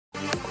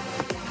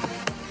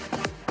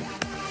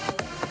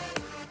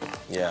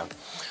Yeah.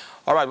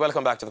 All right,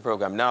 welcome back to the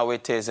program. Now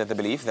it is the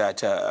belief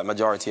that a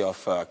majority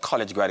of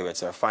college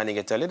graduates are finding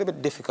it a little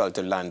bit difficult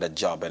to land a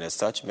job, and as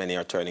such, many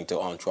are turning to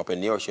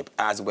entrepreneurship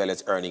as well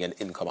as earning an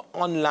income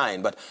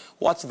online. But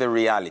what's the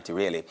reality,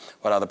 really?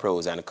 What are the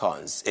pros and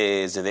cons?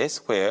 Is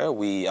this where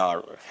we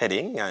are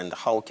heading, and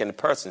how can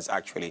persons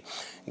actually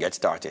get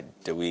started?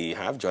 We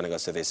have joining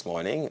us this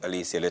morning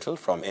Alicia Lyttle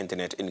from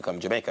Internet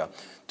Income Jamaica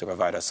to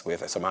provide us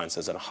with some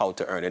answers on how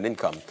to earn an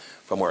income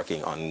from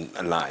working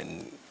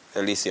online.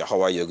 Alicia,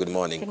 how are you? Good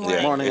morning.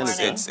 Good morning. Yeah,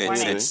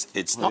 Morning.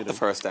 it's not the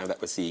first time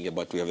that we're seeing you,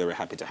 but we are very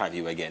happy to have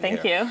you again Thank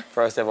here. you.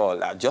 First of all,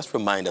 just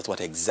remind us what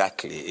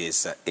exactly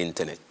is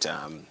Internet,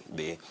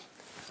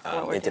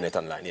 Internet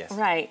Online, yes.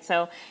 Right.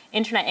 So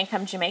Internet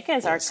Income Jamaica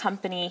is our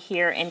company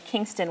here in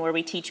Kingston where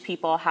we teach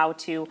people how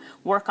to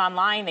work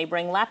online. They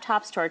bring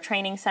laptops to our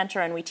training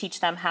center and we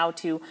teach them how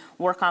to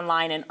work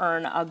online and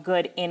earn a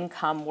good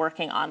income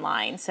working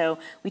online. So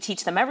we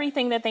teach them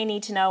everything that they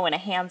need to know in a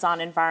hands-on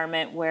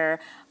environment. We're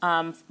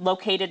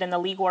located in the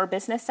Ligor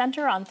Business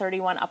Center on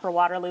 31 Upper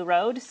Waterloo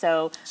Road.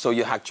 So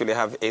you actually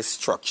have a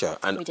structure,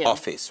 an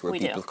office where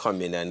people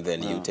come in and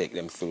then you take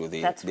them through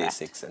the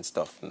basics and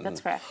stuff.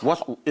 That's correct.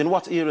 In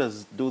what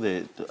areas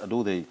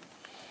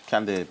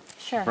can they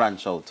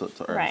branch out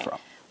to earn from?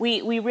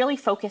 We really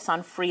focus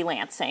on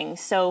freelancing,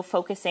 so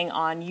focusing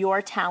on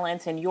your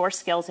talents and your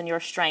skills and your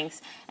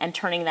strengths and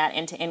turning that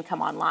into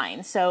income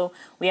online. So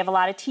we have a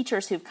lot of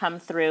teachers who've come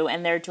through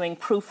and they're doing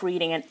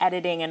proofreading and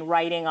editing and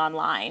writing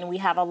online. We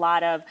have a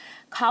lot of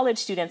college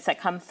students that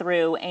come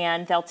through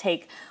and they'll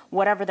take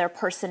whatever their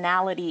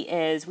personality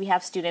is. We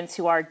have students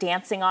who are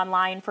dancing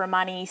online for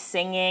money,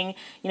 singing.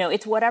 You know,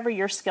 it's whatever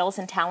your skills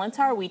and talents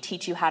are, we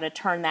teach you how to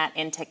turn that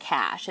into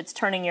cash. It's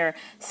turning your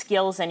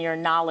skills and your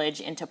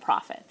knowledge into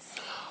profits.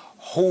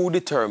 Who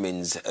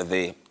determines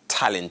the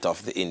talent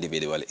of the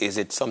individual? Is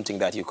it something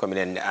that you come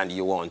in and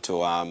you want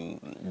to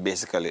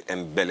basically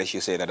embellish?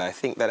 You say that I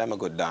think that I'm a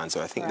good dancer,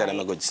 I think that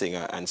I'm a good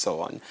singer, and so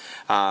on.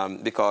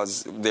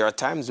 Because there are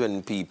times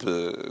when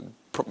people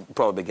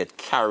probably get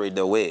carried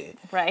away.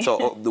 Right.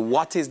 So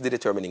what is the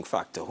determining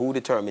factor? Who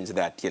determines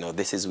that, you know,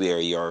 this is where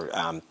your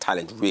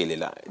talent really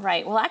lies?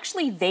 Right. Well,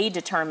 actually, they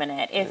determine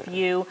it. If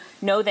you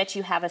know that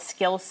you have a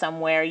skill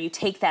somewhere, you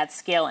take that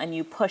skill and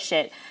you push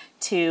it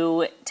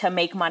to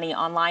make money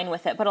online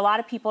with it. But a lot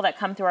of people that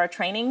come through our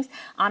trainings,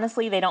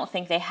 honestly, they don't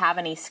think they have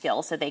any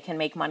skills that they can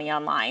make money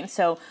online.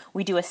 So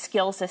we do a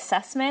skills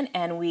assessment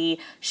and we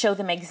show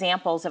them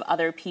examples of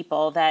other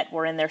people that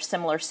were in their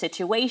similar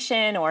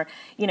situation or,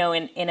 you know,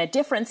 in a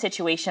different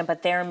situation,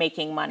 but they're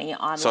making money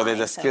online. So there's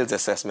a skills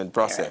assessment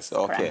process.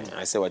 Okay, correct.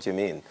 I see what you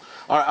mean.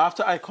 All right,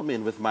 after I come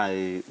in with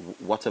my,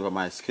 whatever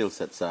my skill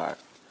sets are,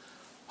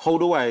 how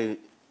do I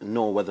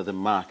know whether the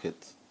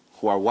market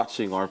who are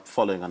watching or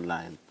following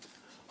online,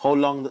 how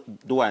long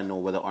do I know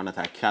whether or not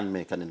I can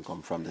make an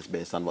income from this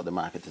based on what the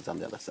market is on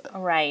the other side?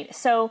 Right.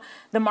 So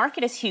the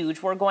market is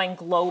huge. We're going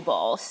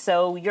global.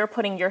 So you're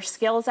putting your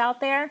skills out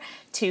there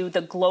to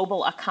the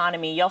global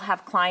economy. You'll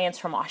have clients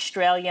from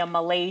Australia,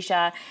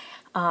 Malaysia,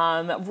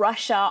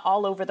 Russia,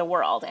 all over the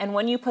world. And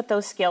when you put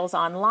those skills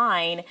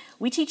online,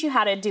 we teach you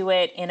how to do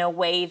it in a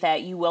way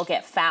that you will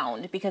get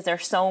found because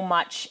there's so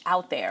much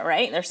out there,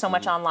 right? There's so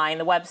much online,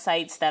 the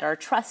websites that are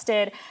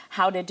trusted,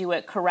 how to do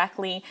it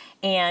correctly.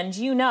 And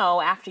you know,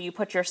 after you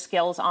put your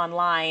skills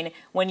online,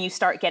 when you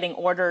start getting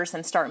orders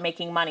and start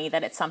making money,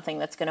 that it's something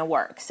that's going to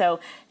work. So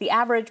the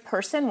average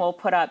person will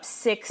put up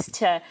 6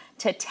 to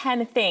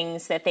 10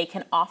 things that they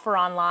can offer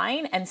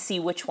online and see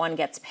which one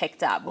gets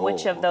picked up,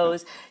 which of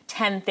those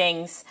 10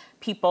 things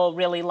people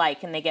really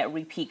like and they get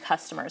repeat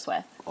customers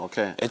with.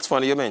 Okay. It's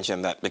funny you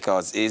mentioned that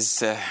because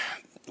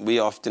we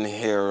often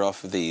hear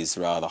of these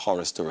rather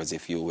horror stories,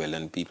 if you will,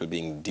 and people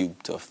being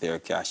duped of their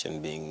cash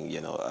and being,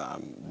 you know,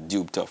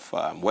 duped of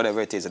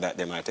whatever it is that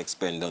they might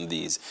expend on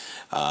these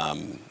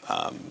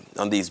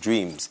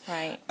dreams.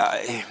 Right.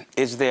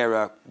 Is there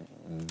a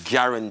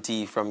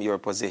guarantee from your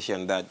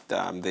position that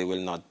they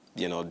will not,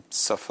 you know,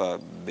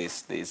 suffer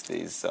these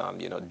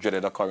you know,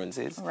 dreaded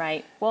occurrences?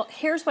 Right. Well,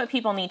 here's what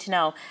people need to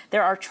know.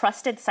 There are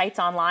trusted sites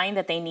online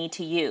that they need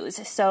to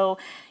use. So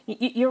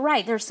you're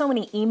right. There's so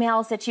many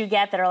emails that you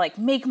get that are like,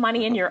 make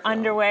money in your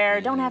underwear,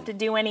 don't have to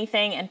do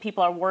anything. And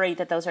people are worried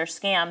that those are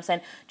scams.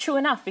 And true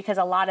enough, because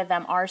a lot of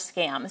them are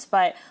scams.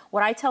 But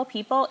what I tell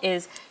people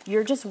is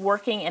you're just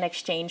working in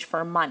exchange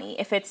for money.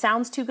 If it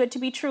sounds too good to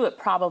be true, it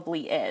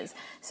probably is.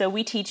 So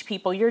we teach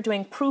people you're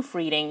doing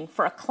proofreading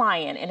for a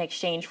client in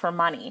exchange for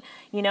money.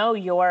 You know,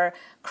 you're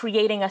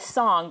creating a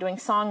song, doing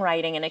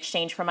songwriting in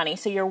exchange for money.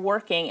 So you're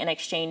working in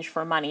exchange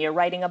for money. You're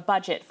writing a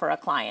budget for a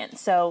client.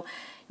 So,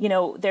 you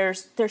know,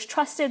 there's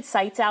trusted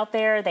sites out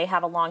there. They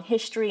have a long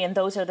history, and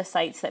those are the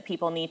sites that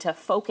people need to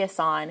focus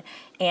on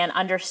and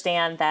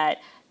understand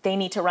that they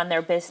need to run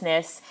their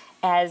business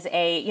as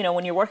a, you know,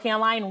 when you're working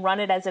online, run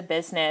it as a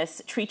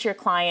business, treat your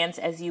clients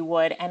as you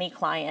would any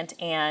client,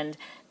 and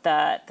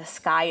the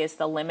sky is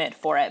the limit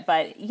for it.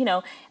 But, you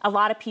know, a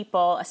lot of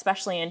people,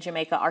 especially in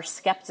Jamaica, are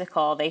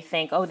skeptical. They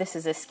think, oh, this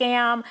is a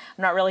scam. I'm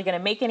not really going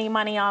to make any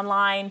money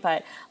online.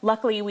 But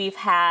luckily, we've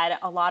had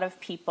a lot of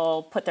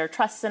people put their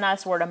trust in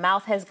us. Word of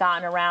mouth has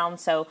gotten around.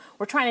 So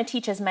we're trying to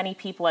teach as many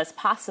people as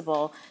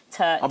possible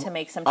to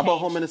make some change. About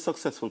how many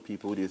successful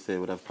people would you say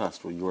would have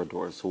passed through your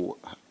doors who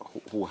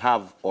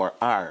have or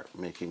are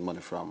making money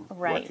from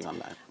working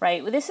online?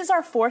 Right. Well, this is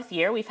our 4th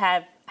year. We've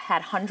had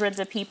hundreds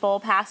of people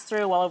pass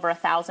through, well over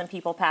 1,000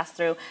 people pass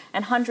through,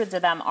 and hundreds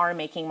of them are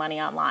making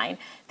money online.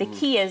 The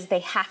key is they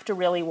have to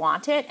really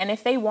want it, and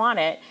if they want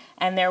it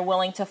and they're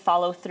willing to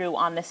follow through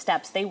on the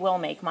steps, they will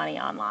make money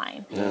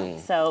online.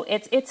 So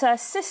it's a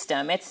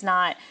system. It's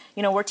not,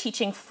 you know, we're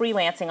teaching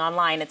freelancing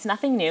online. It's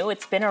nothing new.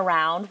 It's been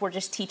around. We're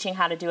just teaching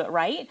how to do it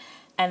right.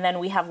 And then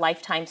we have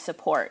lifetime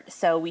support.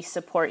 So we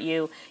support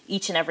you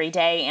each and every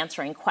day,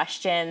 answering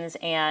questions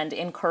and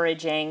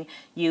encouraging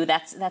you.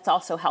 That's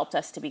also helped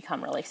us to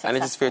become really successful. And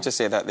it is fair to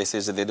say that this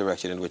is the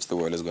direction in which the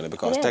world is going,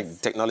 because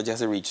technology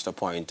has reached a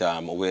point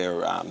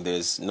where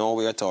there's no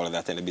way at all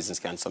that any business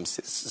can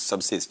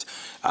subsist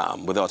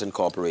without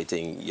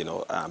incorporating, you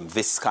know,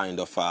 this kind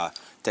of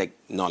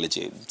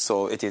technology.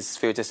 So it is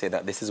fair to say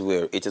that this is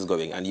where it is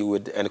going, and you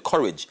would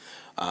encourage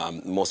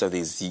most of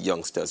these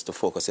youngsters to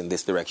focus in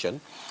this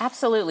direction.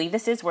 Absolutely.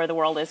 This is where the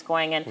world is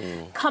going,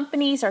 and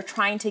companies are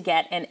trying to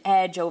get an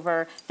edge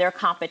over their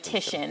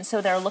competition.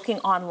 So they're looking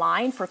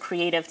online for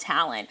creative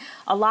talent.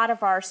 A lot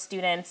of our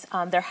students,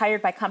 they're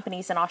hired by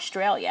companies in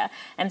Australia,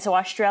 and so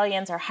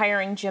Australians are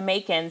hiring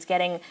Jamaicans,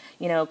 getting,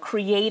 you know,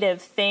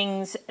 creative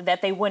things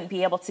that they wouldn't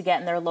be able to get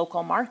in their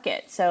local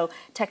market. So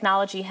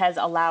technology has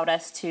allowed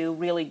us to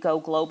really go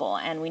global,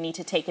 and we need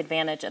to take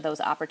advantage of those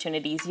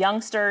opportunities.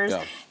 Youngsters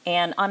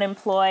and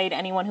unemployed,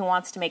 anyone who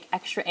wants to make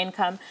extra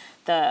income,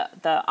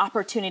 the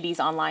opportunities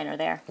online are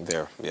there.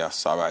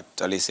 Yes. All right.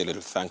 Alicia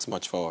Lyttle, thanks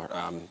much for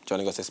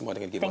joining us this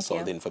morning and giving us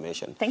all the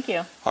information. Thank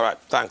you. All right.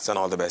 Thanks, and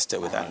all the best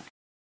with that.